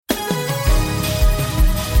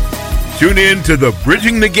Tune in to the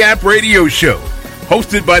Bridging the Gap radio show,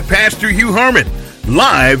 hosted by Pastor Hugh Harmon,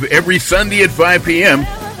 live every Sunday at 5 p.m.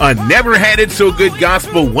 on Never Had It So Good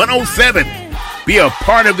Gospel 107. Be a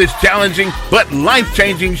part of this challenging but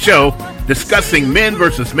life-changing show discussing men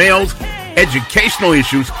versus males, educational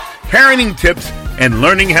issues, parenting tips, and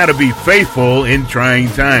learning how to be faithful in trying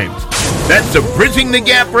times. That's the Bridging the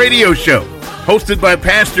Gap radio show, hosted by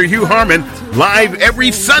Pastor Hugh Harmon, live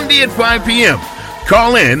every Sunday at 5 p.m.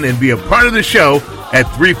 Call in and be a part of the show at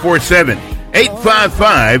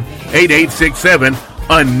 347-855-8867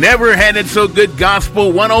 on Never Had It So Good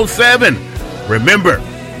Gospel 107. Remember,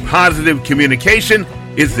 positive communication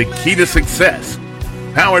is the key to success.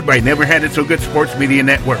 Powered by Never Had It So Good Sports Media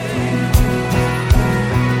Network.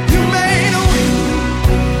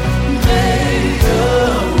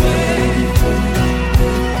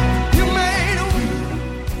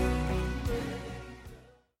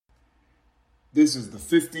 This is the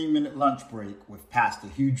 15-minute lunch break with Pastor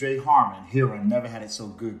Hugh J. Harmon here on Never Had It So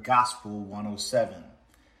Good Gospel 107.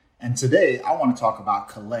 And today I want to talk about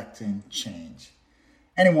collecting change.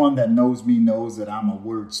 Anyone that knows me knows that I'm a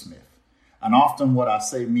wordsmith. And often what I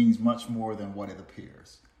say means much more than what it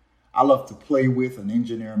appears. I love to play with and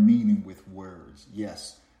engineer meaning with words.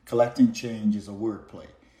 Yes, collecting change is a wordplay.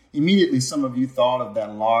 Immediately, some of you thought of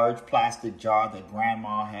that large plastic jar that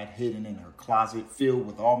Grandma had hidden in her closet, filled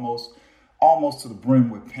with almost to the brim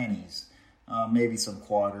with pennies, maybe some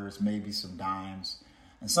quarters, maybe some dimes.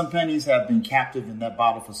 And some pennies have been captive in that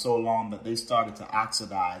bottle for so long that they started to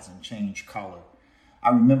oxidize and change color. I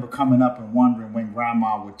remember coming up and wondering when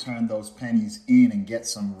Grandma would turn those pennies in and get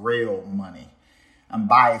some real money and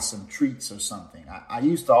buy us some treats or something. I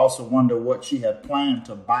used to also wonder what she had planned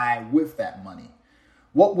to buy with that money.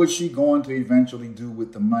 What was she going to eventually do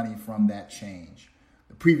with the money from that change?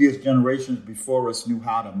 The previous generations before us knew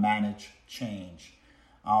how to manage change.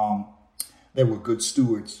 They were good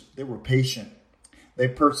stewards. They were patient. They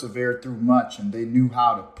persevered through much, and they knew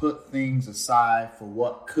how to put things aside for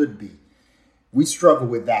what could be. We struggle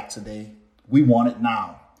with that today. We want it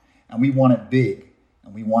now, and we want it big,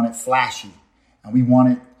 and we want it flashy, and we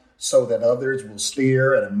want it so that others will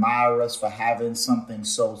stare and admire us for having something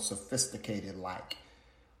so sophisticated like.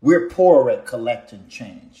 We're poor at collecting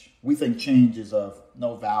change. We think change is of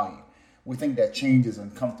no value. We think that change is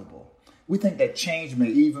uncomfortable. We think that change may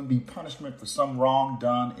even be punishment for some wrong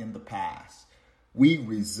done in the past. We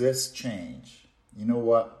resist change. You know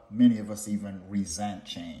what? Many of us even resent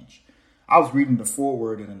change. I was reading the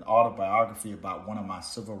foreword in an autobiography about one of my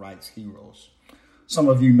civil rights heroes. Some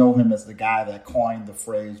of you know him as the guy that coined the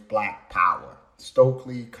phrase Black Power,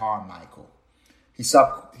 Stokely Carmichael. He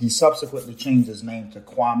subsequently changed his name to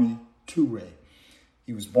Kwame Ture.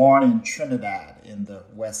 He was born in Trinidad in the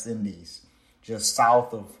West Indies, just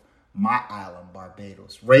south of my island,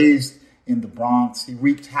 Barbados. Raised in the Bronx, he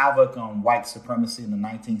wreaked havoc on white supremacy in the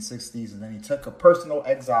 1960s, and then he took a personal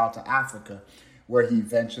exile to Africa, where he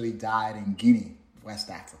eventually died in Guinea,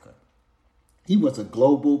 West Africa. He was a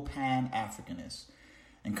global Pan-Africanist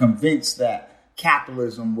and convinced that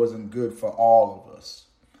capitalism wasn't good for all of us.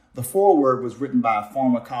 The foreword was written by a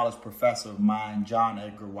former college professor of mine, John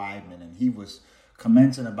Edgar Wideman, and he was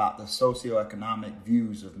commenting about the socioeconomic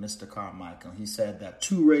views of Mr. Carmichael. He said that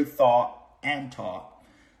Ture thought and taught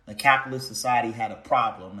the capitalist society had a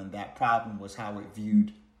problem, and that problem was how it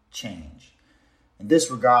viewed change. In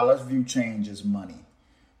this regard, let's view change as money.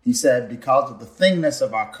 He said, because of the thingness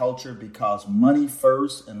of our culture, because money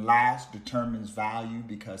first and last determines value,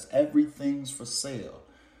 because everything's for sale,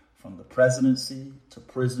 from the presidency to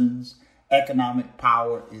prisons, economic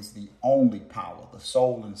power is the only power, the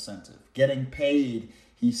sole incentive. Getting paid,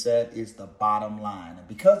 he said, is the bottom line. And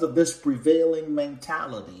because of this prevailing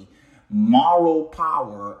mentality, moral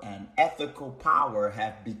power and ethical power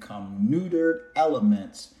have become neutered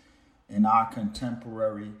elements in our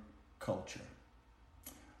contemporary culture.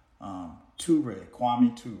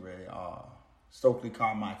 Kwame Ture, Stokely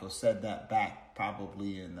Carmichael said that back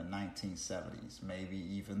probably in the 1970s, maybe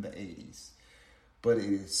even the 80s. But it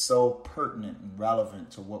is so pertinent and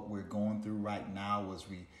relevant to what we're going through right now as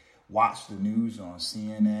we watch the news on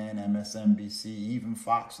CNN, MSNBC, even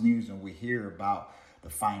Fox News, and we hear about the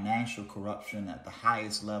financial corruption at the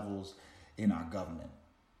highest levels in our government.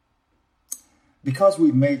 Because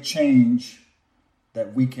we've made change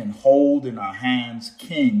that we can hold in our hands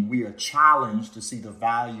king, we are challenged to see the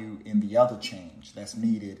value in the other change that's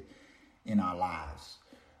needed in our lives.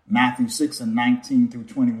 Matthew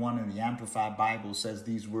 6:19-21 in the Amplified Bible says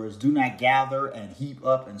these words, "Do not gather and heap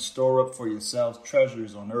up and store up for yourselves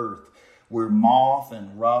treasures on earth, where moth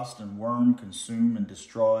and rust and worm consume and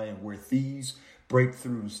destroy, and where thieves break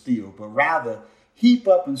through and steal. But rather heap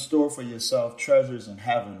up and store for yourself treasures in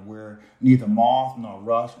heaven where neither moth nor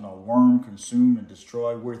rust nor worm consume and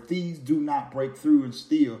destroy, where thieves do not break through and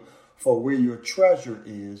steal. For where your treasure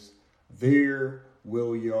is, there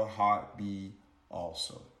will your heart be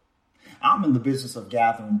also. I'm in the business of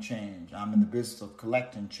gathering change. I'm in the business of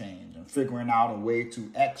collecting change and figuring out a way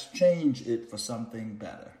to exchange it for something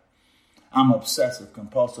better. I'm obsessive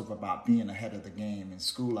compulsive about being ahead of the game. In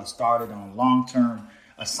school, I started on long-term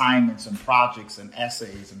assignments and projects and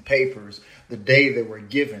essays and papers the day they were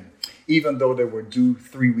given, even though they were due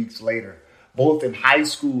 3 weeks later, both in high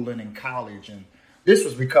school and in college. And this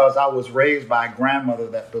was because I was raised by a grandmother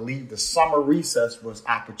that believed the summer recess was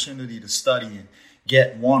opportunity to study and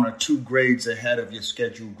get 1 or 2 grades ahead of your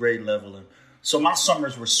scheduled grade level. And so my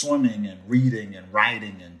summers were swimming and reading and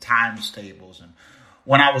writing and times tables. And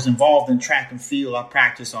when I was involved in track and field, I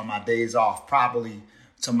practiced on my days off, probably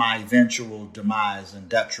to my eventual demise and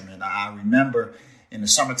detriment. I remember in the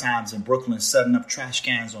summer times in Brooklyn setting up trash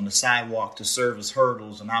cans on the sidewalk to serve as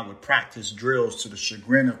hurdles, and I would practice drills to the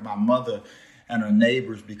chagrin of my mother and her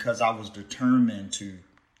neighbors because I was determined to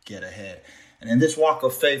get ahead. And in this walk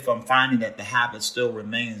of faith, I'm finding that the habit still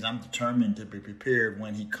remains. I'm determined to be prepared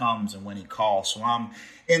when he comes and when he calls. So I'm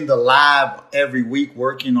in the lab every week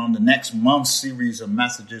working on the next month's series of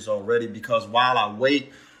messages already, because while I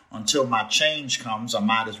wait until my change comes, I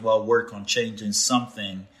might as well work on changing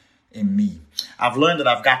something in me. I've learned that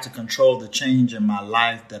I've got to control the change in my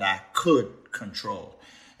life that I could control.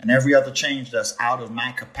 And every other change that's out of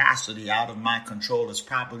my capacity, out of my control, is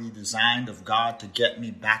probably designed of God to get me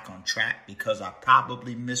back on track, because I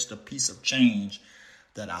probably missed a piece of change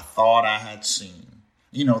that I thought I had seen.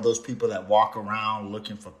 You know, those people that walk around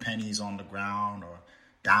looking for pennies on the ground, or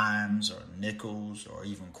dimes or nickels or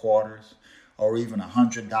even quarters, or even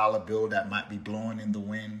 $100 bill that might be blowing in the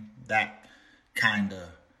wind, that kind of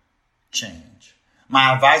change.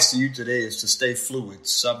 My advice to you today is to stay fluid,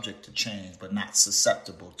 subject to change, but not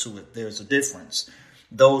susceptible to it. There's a difference.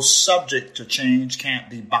 Those subject to change can't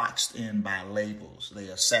be boxed in by labels. They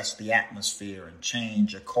assess the atmosphere and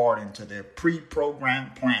change according to their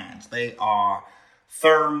pre-programmed plans. They are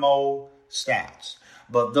thermostats.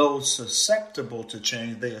 But those susceptible to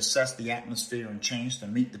change, they assess the atmosphere and change to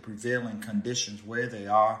meet the prevailing conditions where they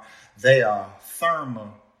are. They are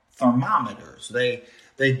thermometers. They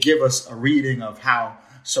give us a reading of how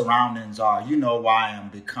surroundings are. You know why I'm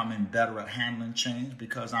becoming better at handling change?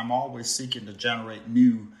 Because I'm always seeking to generate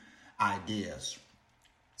new ideas.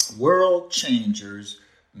 World changers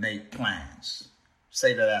make plans.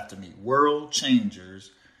 Say that after me. World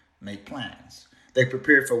changers make plans. They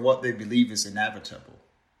prepare for what they believe is inevitable.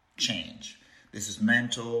 Change. This is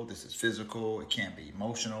mental. This is physical. It can be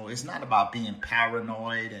emotional. It's not about being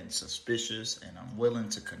paranoid and suspicious and unwilling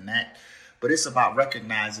to connect. But it's about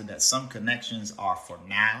recognizing that some connections are for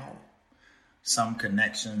now, some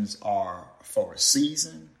connections are for a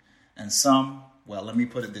season, and some, well, let me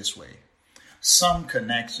put it this way. Some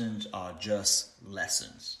connections are just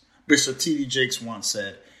lessons. Bishop T.D. Jakes once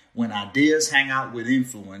said, when ideas hang out with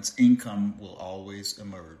influence, income will always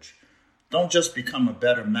emerge. Don't just become a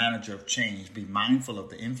better manager of change. Be mindful of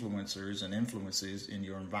the influencers and influences in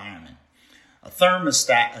your environment. A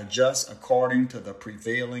thermostat adjusts according to the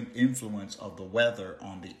prevailing influence of the weather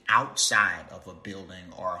on the outside of a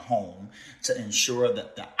building or a home to ensure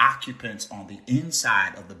that the occupants on the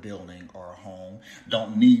inside of the building or a home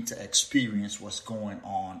don't need to experience what's going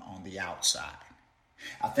on the outside.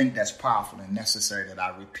 I think that's powerful and necessary that I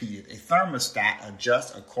repeat it. A thermostat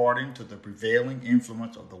adjusts according to the prevailing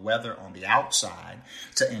influence of the weather on the outside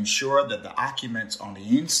to ensure that the occupants on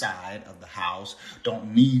the inside of the house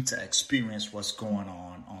don't need to experience what's going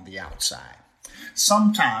on the outside.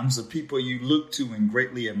 Sometimes the people you look to and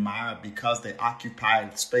greatly admire because they occupy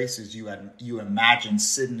spaces you imagine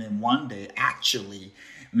sitting in one day actually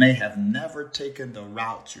may have never taken the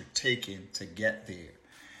route you're taking to get there.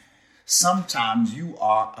 Sometimes you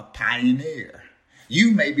are a pioneer.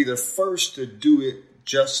 You may be the first to do it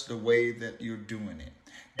just the way that you're doing it.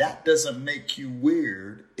 That doesn't make you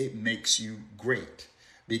weird. It makes you great,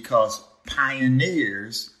 because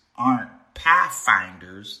pioneers aren't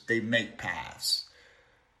pathfinders. They make paths.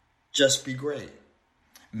 Just be great.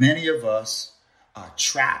 Many of us are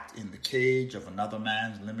trapped in the cage of another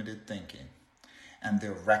man's limited thinking and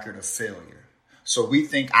their record of failure. So we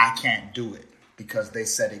think I can't do it, because they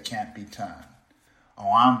said it can't be done.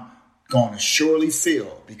 Oh, I'm going to surely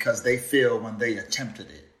fail because they failed when they attempted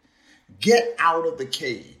it. Get out of the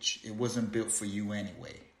cage. It wasn't built for you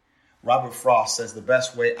anyway. Robert Frost says the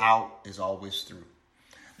best way out is always through.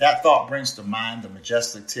 That thought brings to mind the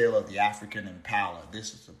majestic tail of the African impala.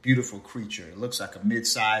 This is a beautiful creature. It looks like a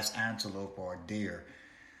mid-sized antelope or a deer.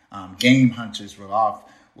 Game hunters will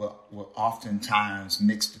oftentimes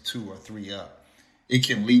mix the 2 or 3 up. It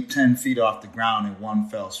can leap 10 feet off the ground in one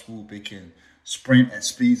fell swoop. It can sprint at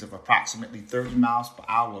speeds of approximately 30 miles per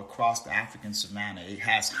hour across the African savanna. It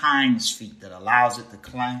has hinds feet that allows it to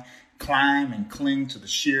climb and cling to the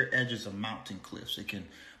sheer edges of mountain cliffs. It can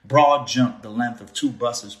broad jump the length of 2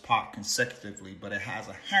 buses parked consecutively, but it has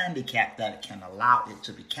a handicap that it can allow it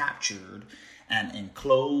to be captured and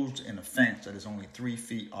enclosed in a fence that is only 3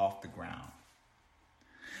 feet off the ground.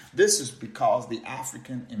 This is because the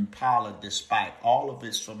African impala, despite all of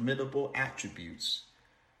its formidable attributes,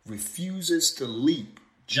 refuses to leap,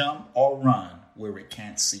 jump, or run where it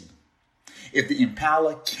can't see. If the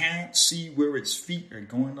impala can't see where its feet are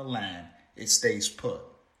going to land, it stays put.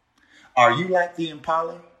 Are you like the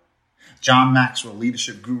impala? John Maxwell,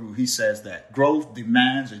 leadership guru, he says that growth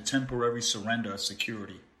demands a temporary surrender of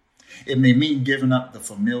security. It may mean giving up the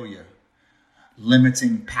familiar,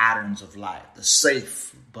 limiting patterns of life, the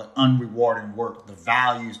safe but unrewarding work, the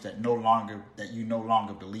values that you no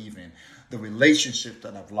longer believe in, the relationships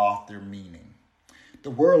that have lost their meaning.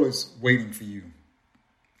 The world is waiting for you.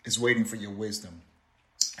 It's waiting for your wisdom.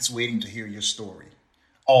 It's waiting to hear your story.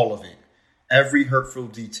 All of it. Every hurtful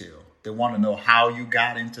detail. They want to know how you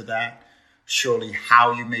got into that, surely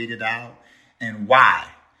how you made it out, and why.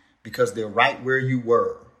 Because they're right where you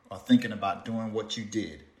were or thinking about doing what you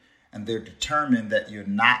did. And they're determined that you're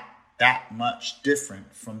not that much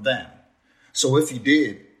different from them. So if you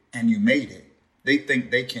did and you made it, they think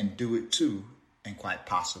they can do it too and quite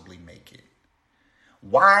possibly make it.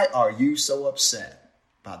 Why are you so upset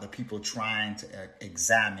by the people trying to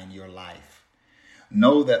examine your life?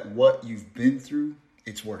 Know that what you've been through,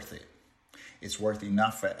 it's worth it. It's worth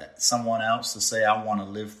enough for someone else to say, I want to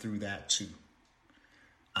live through that too.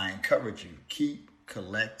 I encourage you, keep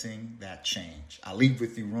collecting that change. I leave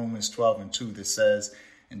with you Romans 12:2 that says,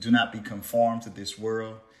 and do not be conformed to this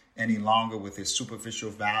world any longer with its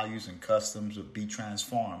superficial values and customs, but be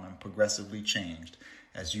transformed and progressively changed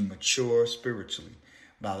as you mature spiritually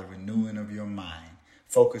by the renewing of your mind,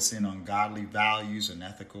 focusing on godly values and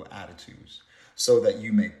ethical attitudes, so that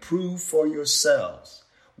you may prove for yourselves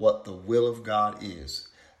what the will of God is,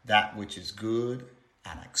 that which is good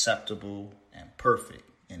and acceptable and perfect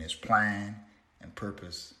in his plan and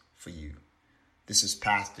purpose for you. This is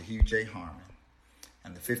Pastor Hugh J. Harmon,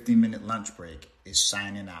 and the 15-minute lunch break is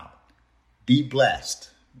signing out. Be blessed,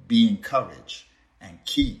 be encouraged, and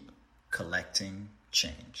keep collecting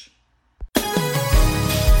change.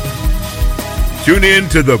 Tune in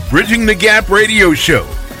to the Bridging the Gap radio show,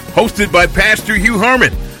 hosted by Pastor Hugh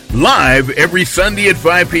Harmon, live every Sunday at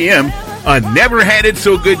 5 p.m. on Never Had It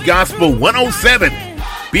So Good Gospel 107.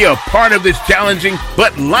 Be a part of this challenging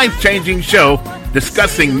but life-changing show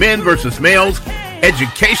discussing men versus males,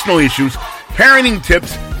 educational issues, parenting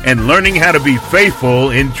tips, and learning how to be faithful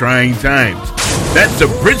in trying times. That's the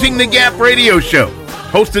Bridging the Gap radio show,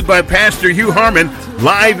 hosted by Pastor Hugh Harmon,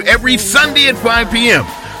 live every Sunday at 5 p.m.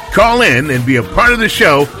 Call in and be a part of the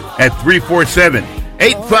show at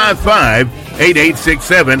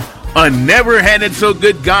 347-855-8867 on Never Had It So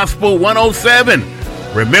Good Gospel 107.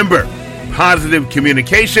 Remember, positive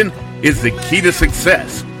communication is the key to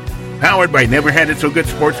success. Powered by Never Had It So Good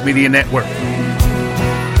Sports Media Network.